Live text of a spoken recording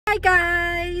Hi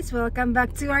guys! Welcome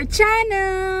back to our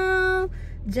channel!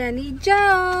 Jenny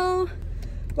Joe!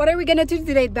 What are we gonna do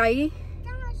today, Dai?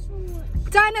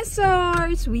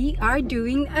 Dinosaurs! We are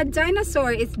doing a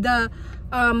dinosaur. It's the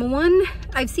one,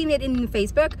 I've seen it in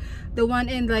Facebook, the one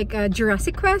in like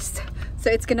Jurassic Quest.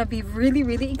 So it's gonna be really,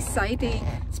 really exciting,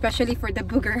 especially for the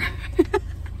booger.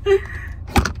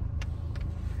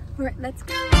 Alright, let's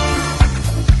go!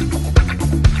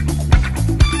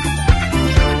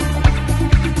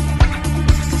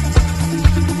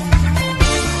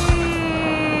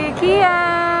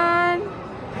 Kian!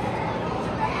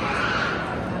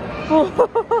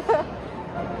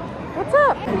 What's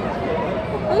up?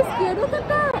 Are you scared? Look at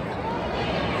that!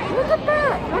 Look at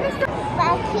that! What is that?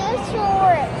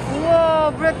 Brachiosaurus.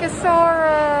 Whoa,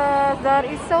 Brachiosaurus! That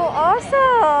is so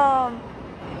awesome!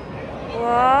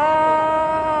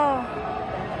 Wow!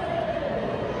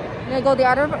 Can I go the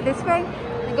other this way?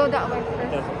 I go that way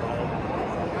first.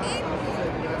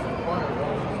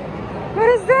 What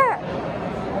is that?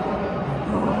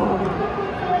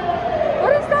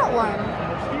 What is that one?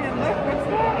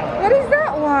 What is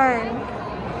that one?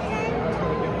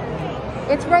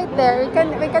 It's right there. We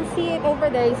can see it over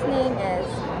there. His name is.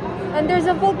 And there's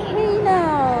a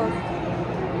volcano.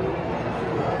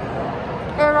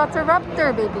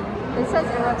 Erotoraptor, baby. It says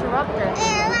Erotoraptor.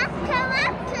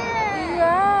 Erotoraptor.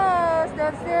 Yes,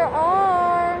 that's their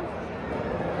arm.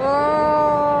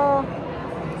 Oh.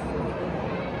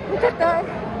 Look at that.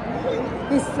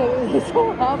 He's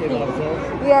so happy.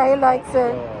 Yeah, he likes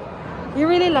it. You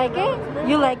really like it?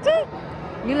 You liked it?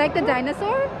 You like the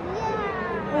dinosaur?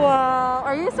 Yeah. Wow.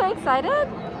 Are you so excited?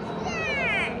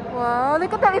 Yeah. Wow,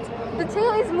 look at that. The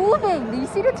tail is moving. Do you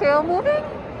see the tail moving?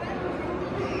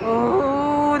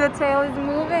 Oh, the tail is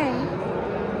moving.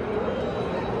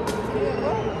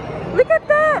 Look at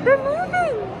that. They're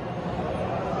moving.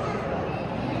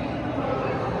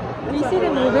 Do you see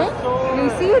them moving? Do you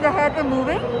see the head is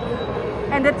moving?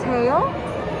 And the tail?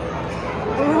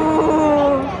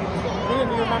 Ooh. Do you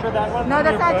remember that one? No,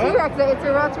 that's not T-Rex. It's a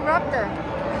Velociraptor.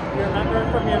 You remember it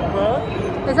from your book?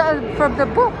 It's from the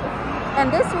book.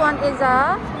 And this one is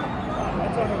a...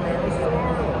 That's on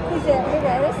Amerisaurus. Who's it?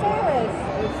 Tyrannosaurus.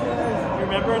 You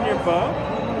remember in your book?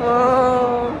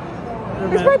 Oh.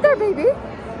 It's right there, baby.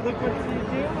 Look what she's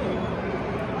doing.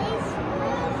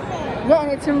 Yeah,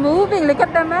 and it's moving. Look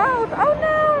at the mouth. Oh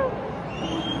no.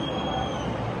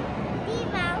 The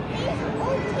mouth is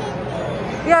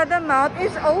opening. Yeah, the mouth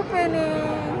is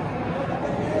opening.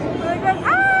 Look at...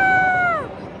 Ah!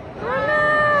 Oh no.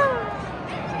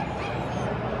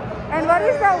 And what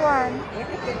is that one?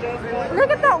 Look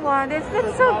at that one. This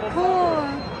looks so cool.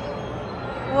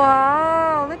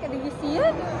 Wow. Look at, did you see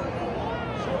it?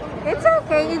 It's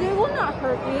okay. It will not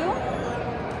hurt you.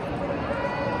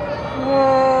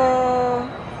 Whoa.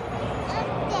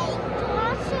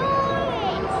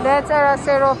 That's a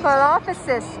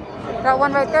Ceropharophysis. That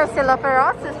one right there,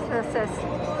 Ceropharophysis.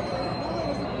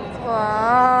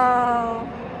 Wow.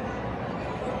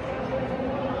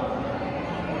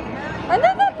 And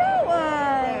look at that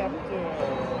one.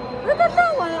 Look at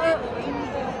that one.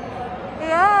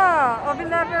 Yeah,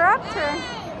 Oviraptor.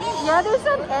 Yeah, there's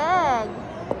an egg.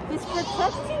 He's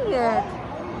protecting it.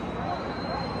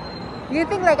 Do you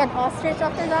think like an ostrich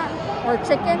after that? Or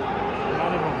chicken?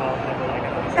 Not even involved, never like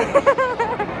it.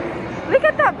 Look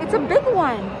at that. It's a big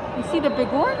one. You see the big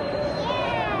one?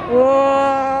 Yeah.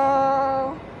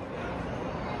 Whoa.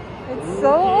 It's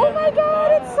so... Oh my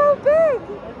god, it's so big.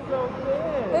 It's so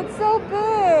big. It's so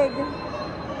big.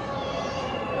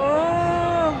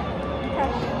 Oh.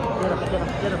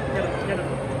 Get him.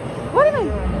 What do you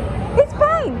mean? He's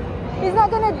fine. He's not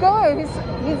gonna go.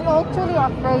 He's actually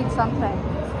afraid something.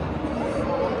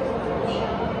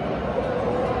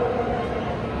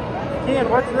 Kian,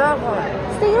 what's that one?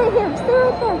 Stay right here. Stay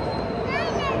right there.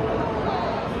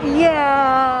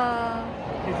 Yeah.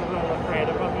 He's a little afraid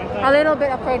of them, I think. A little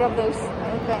bit afraid of those.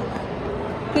 Okay.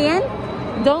 Kian,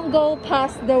 don't go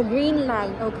past the green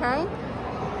line, okay?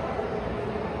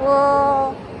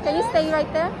 Whoa. Can you stay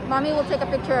right there? Mommy will take a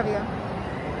picture of you.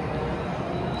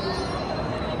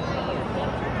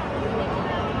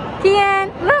 Kian,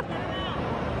 look!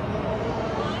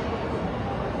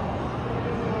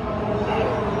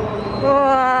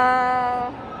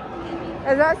 Wow!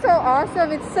 Is that so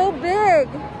awesome? It's so big!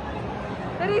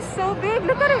 It is so big!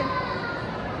 Look at it!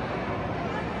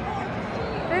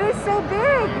 It is so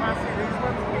big! You want to see these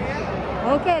ones, Kian?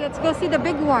 Okay, let's go see the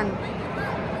big one.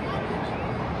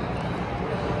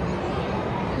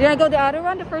 Did I go the other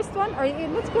one, the first one? Or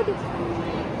let's go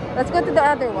to the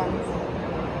other ones.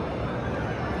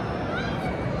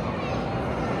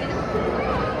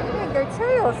 Look, their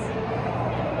tails.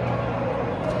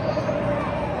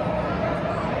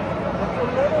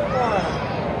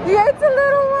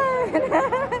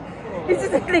 He's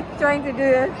just like trying to do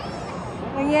it.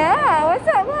 Yeah, what's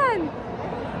that one?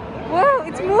 Whoa,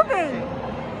 it's moving.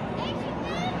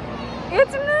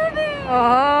 It's moving.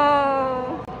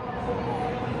 Oh.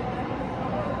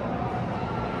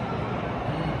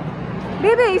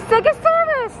 Baby, it's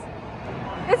Stegosaurus.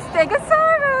 It's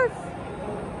Stegosaurus.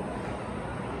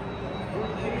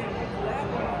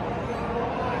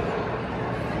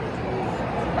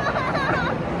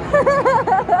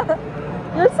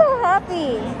 You're so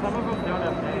happy. Some of them don't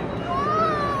have names.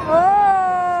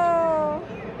 Oh.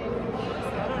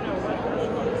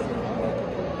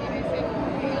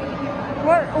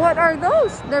 What are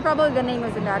those? They're probably the name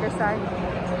is on the other side.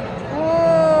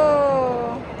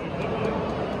 Oh.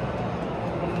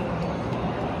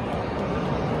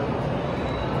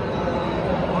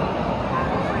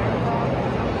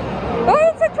 Oh,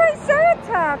 it's a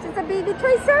Triceratops. It's a baby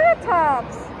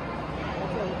Triceratops.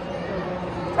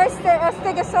 Or a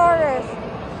Stegosaurus.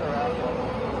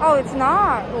 Oh, it's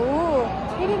not. Ooh.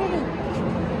 Baby.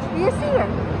 Do you see it?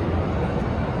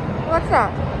 What's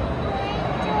that?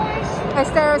 A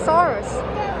Stegosaurus.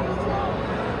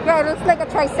 Yeah, it looks like a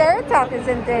Triceratops,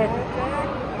 isn't it?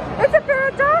 It's a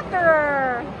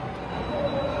Pterodactyl.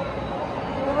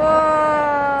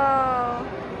 Whoa.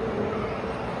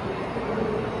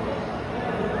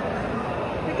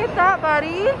 Look at that,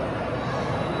 buddy.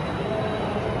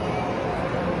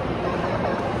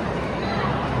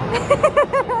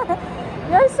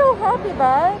 You're so happy,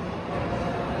 bud.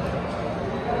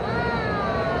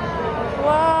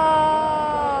 Wow.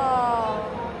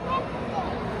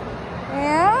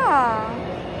 Yeah.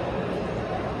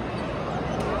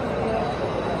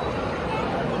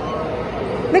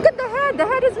 Look at the head. The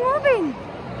head is moving.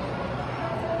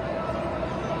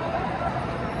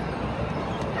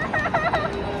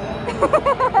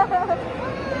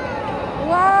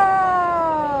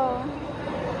 Wow.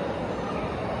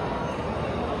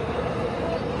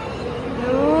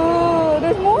 Ooh,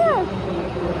 there's more.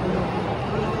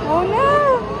 Oh no.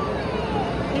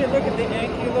 Here, look at the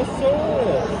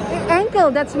ankylosaurus. The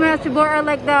ankle, that's more are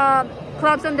like the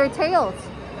clubs on their tails.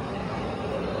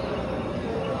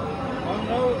 Oh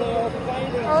no, they are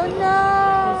fighting. Oh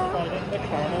no. He's fighting the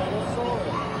Carnotaurus.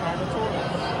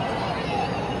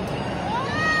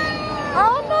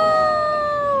 Oh no.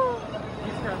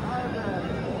 He's got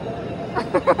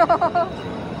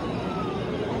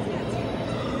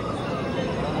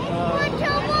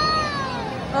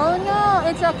Oh no,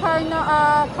 it's a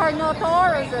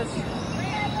Carnotaurus.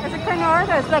 It's a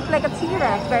Carnotaurus, like a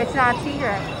T-Rex, but it's not a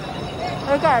T-Rex.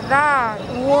 Look at that.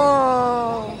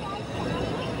 Whoa.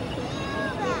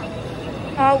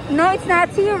 Oh, no, it's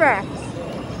not T-Rex.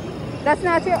 That's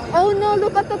not T-Rex. Oh no,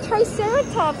 look at the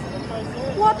Triceratops.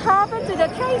 What happened to the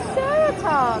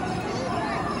Triceratops?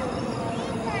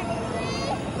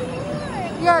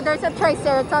 Yeah, there's a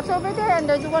Triceratops over there and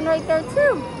there's one right there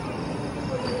too.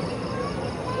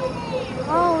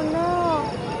 Oh no.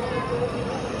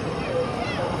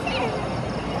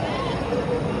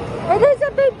 And there's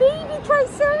a baby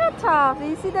Triceratops. Do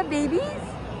you see the babies?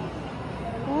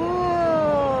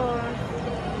 Ooh.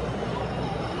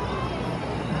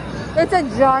 It's a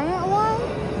giant one?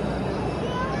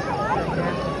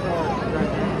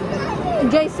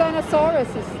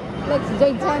 Giganosaurus. That's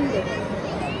gigantic.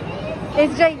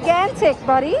 It's gigantic,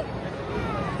 buddy.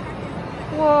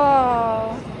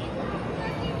 Whoa.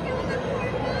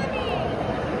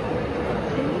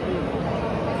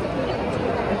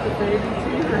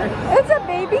 It's a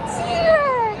baby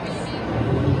T-Rex.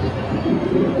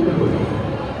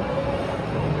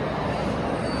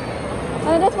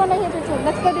 Oh, that's one right here too.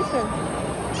 Let's go this way.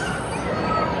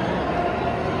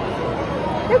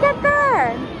 Look at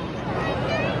that.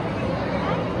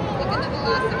 Look at the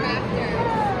velociraptor.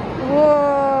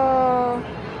 Whoa.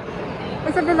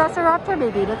 It's a velociraptor,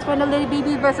 baby. That's one of the little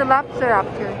baby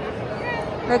velociraptor.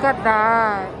 Look at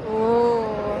that. Oh.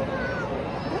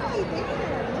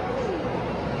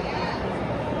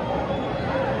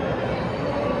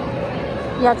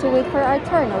 You have to wait for our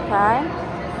turn, okay?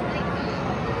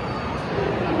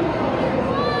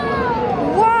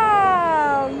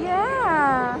 Wow!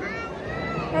 Yeah!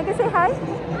 Can I say hi?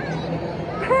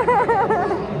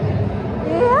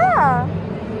 Yeah!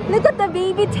 Look at the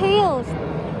baby tails.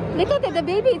 Look at it, the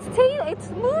baby, its tail,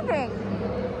 it's moving.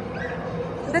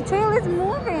 The tail is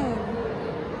moving.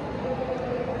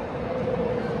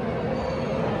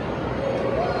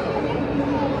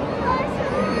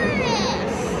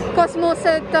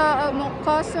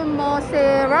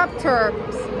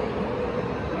 Cosmosiraptors.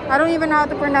 I don't even know how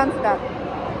to pronounce that.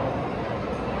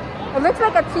 It looks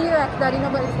like a T-Rex, Daddy, no,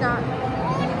 but it's not.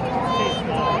 Too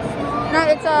small. No,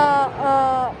 it's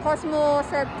a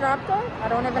Cosmoceptraptor. I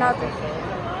don't even know how to.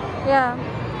 Yeah.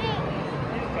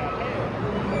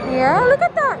 Yeah, look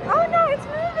at that. Oh no, it's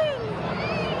moving.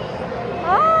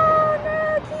 Oh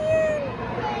no, Kian.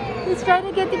 He's trying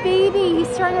to get the baby.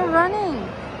 He's trying to running.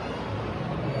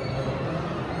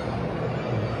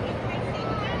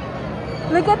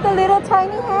 Look at the little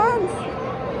tiny hands.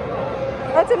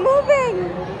 It's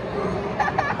moving.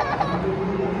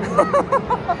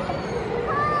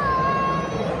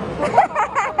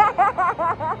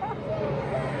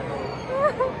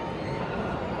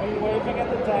 Are you waving at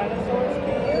the dinosaurs,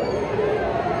 Kian?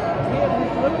 Kian,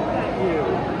 he's looking at you.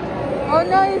 Oh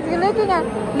no, he's looking at.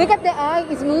 Look at the eye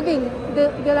is moving.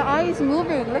 The eye is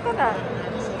moving. Look at that.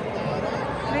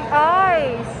 The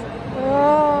eyes.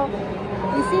 Oh,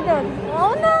 you see that?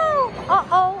 Oh no.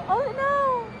 Uh-oh. Oh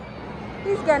no.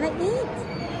 He's gonna eat.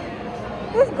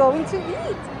 He's going to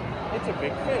eat. It's a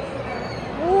big fish.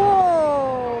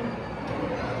 Whoa.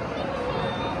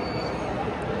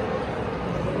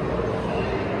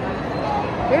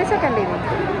 Wait a second, baby.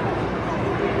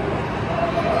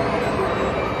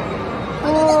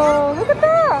 Oh, look at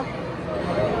that.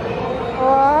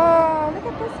 Wow, look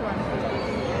at this one.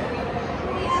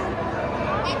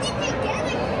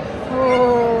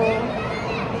 Oh.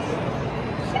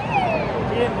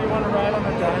 Kian, do you want to ride on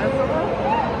the dinosaur?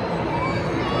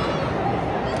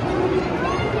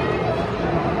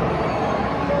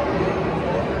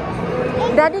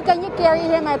 Daddy, can you carry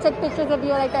him? I take pictures of you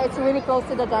like that. It's really close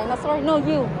to the dinosaur. No,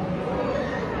 you.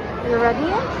 Are you ready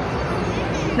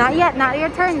yet? Not yet. Not your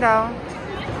turn, though.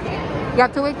 You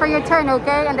have to wait for your turn,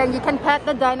 okay? And then you can pet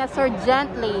the dinosaur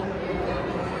gently.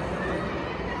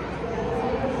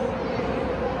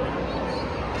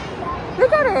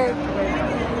 Look at it.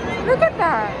 Look at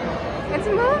that. It's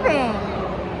moving.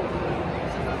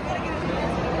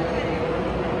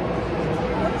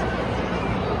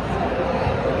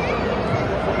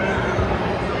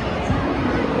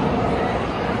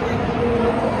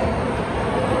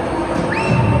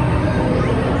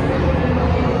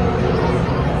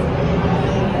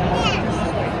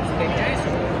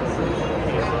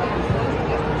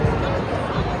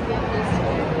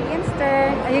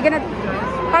 Are you gonna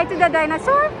hi to the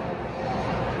dinosaur?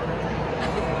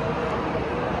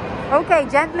 Okay,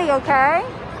 gently, okay?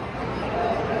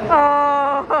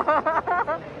 Oh,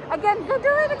 again, go do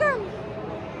it again.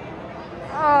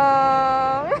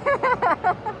 Oh,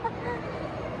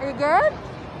 are you good?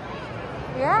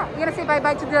 Yeah, you gonna say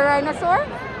bye-bye to the dinosaur?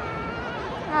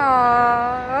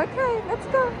 Oh, okay, let's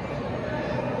go.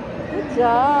 Good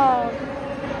job.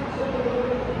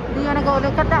 Do you wanna go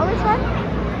look at that which one?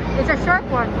 It's a shark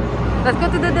one. Let's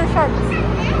go to the sharks.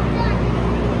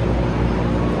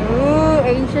 Ooh,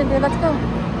 ancient. Let's go.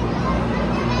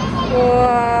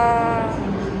 Wow.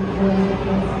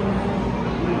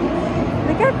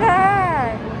 Look at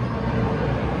that.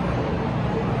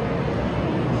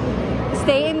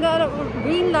 Stay in the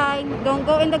green line. Don't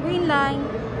go in the green line.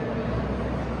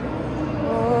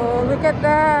 Oh, look at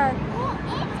that.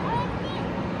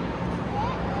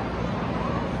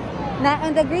 Not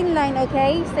on the green line,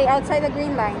 okay? Stay outside the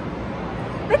green line.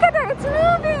 Look at that, it's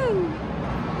moving!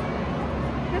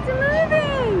 It's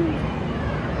moving!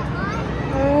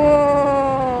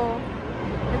 Whoa!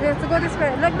 Let's go this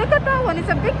way. Look at that one, it's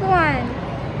a big one.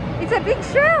 It's a big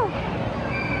shell.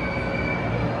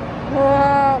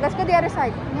 Whoa! Let's go the other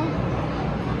side.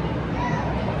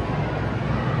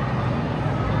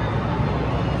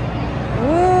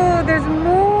 Ooh, there's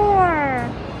more.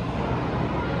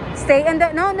 Stay in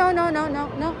the no.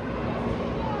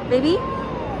 Baby.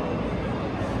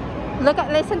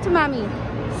 Listen to mommy.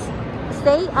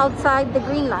 Stay outside the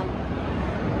green line.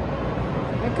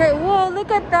 Okay, whoa,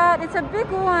 look at that. It's a big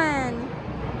one.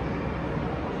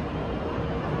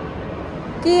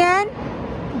 Kian,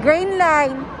 green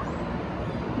line.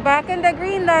 Back in the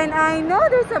green line. I know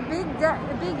there's a big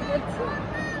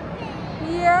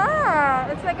yeah,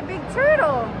 it's like a big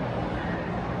turtle.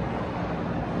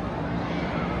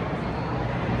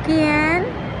 Kian,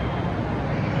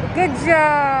 good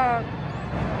job.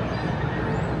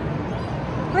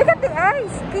 Look at the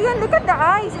eyes. Kian, look at the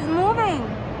eyes. It's moving.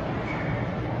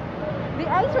 The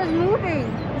eyes are moving.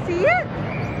 You see it?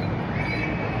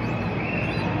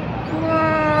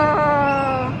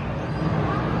 Wow.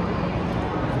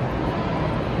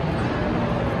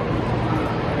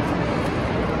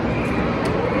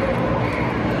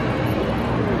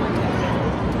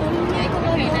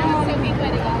 Okay, now Sophie's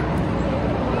ready to go.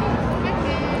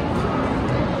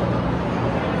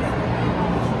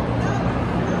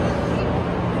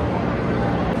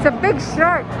 It's a big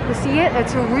shark. You see it?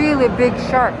 It's a really big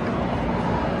shark.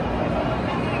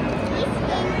 It's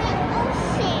in the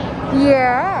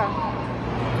Yeah.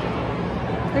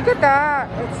 Look at that.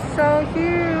 It's so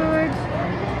huge.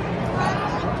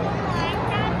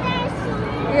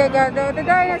 Yeah, got the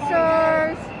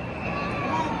dinosaurs.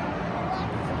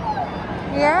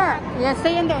 Yeah. Yeah,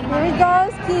 stay in there. Here he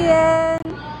goes, Kian.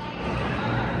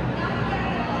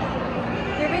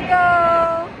 Here we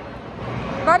go.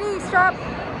 Buddy, strap.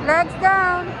 Legs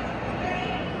down.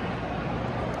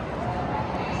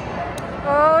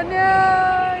 Oh no.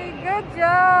 Good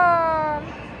job.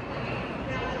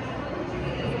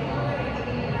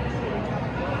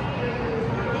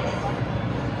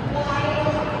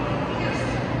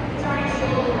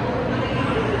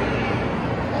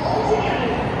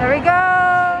 There we go.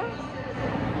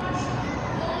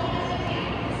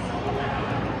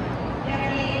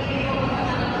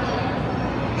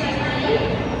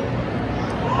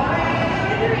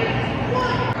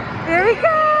 Here we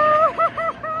go.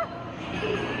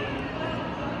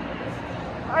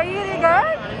 Are you really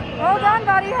good? Hold on,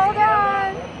 buddy. Hold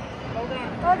on.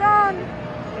 Hold on.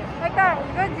 Like that.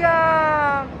 Good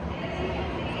job.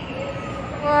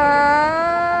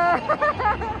 Wow.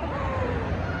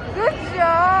 Good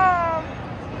job.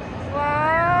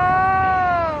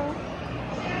 Wow.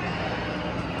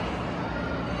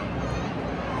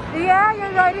 Yeah,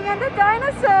 you're riding on the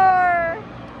dinosaur.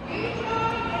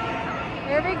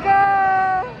 Here we go.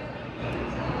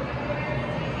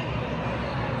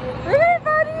 Look at it,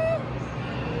 buddy.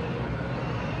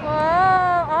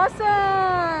 Wow,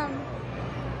 awesome.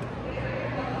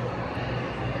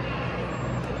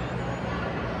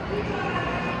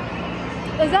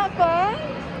 Is that fun?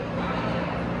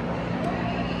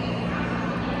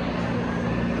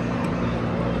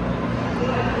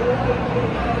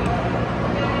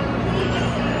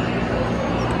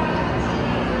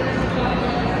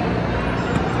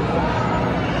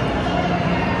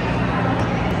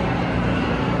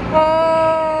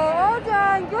 Oh, well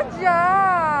done. Good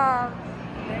job.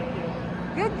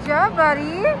 Good job,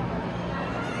 buddy.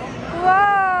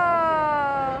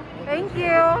 Wow. Thank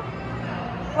you.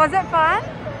 Was it fun?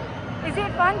 Is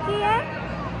it fun, Kian?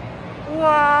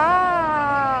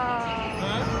 Wow.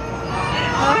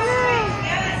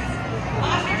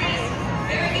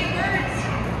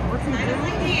 What's he doing?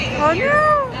 Oh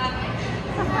no!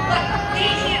 They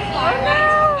can't fly, Oh, no.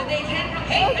 right? But they can.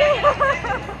 Hey,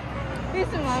 He's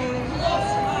smiling. close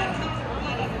to one, come for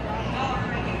whatever. Oh,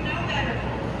 you know better.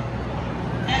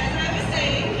 As I was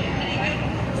saying, anyway,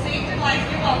 save your life.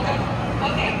 You're welcome.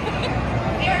 Okay.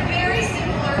 They are very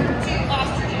similar to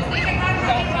ostriches. They can run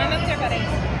really fast.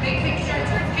 Big short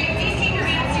term. Okay, please keep your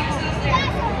hands to yourselves there.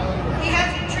 He has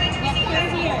been trained to be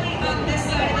only on this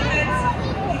side of the fence.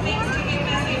 Things can get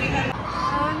messy because.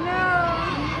 Oh no!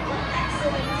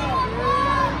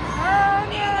 Oh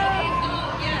no!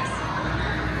 Yes.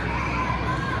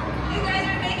 You guys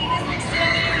are making this look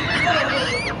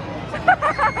silly.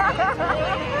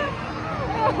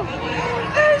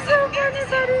 You're so funny,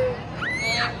 buddy.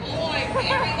 Boy,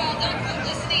 very well done,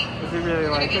 Felicity. Does he really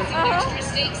like Get it? some extra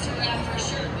steaks to wrap for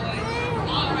sure, boy.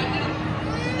 All right,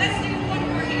 now let's do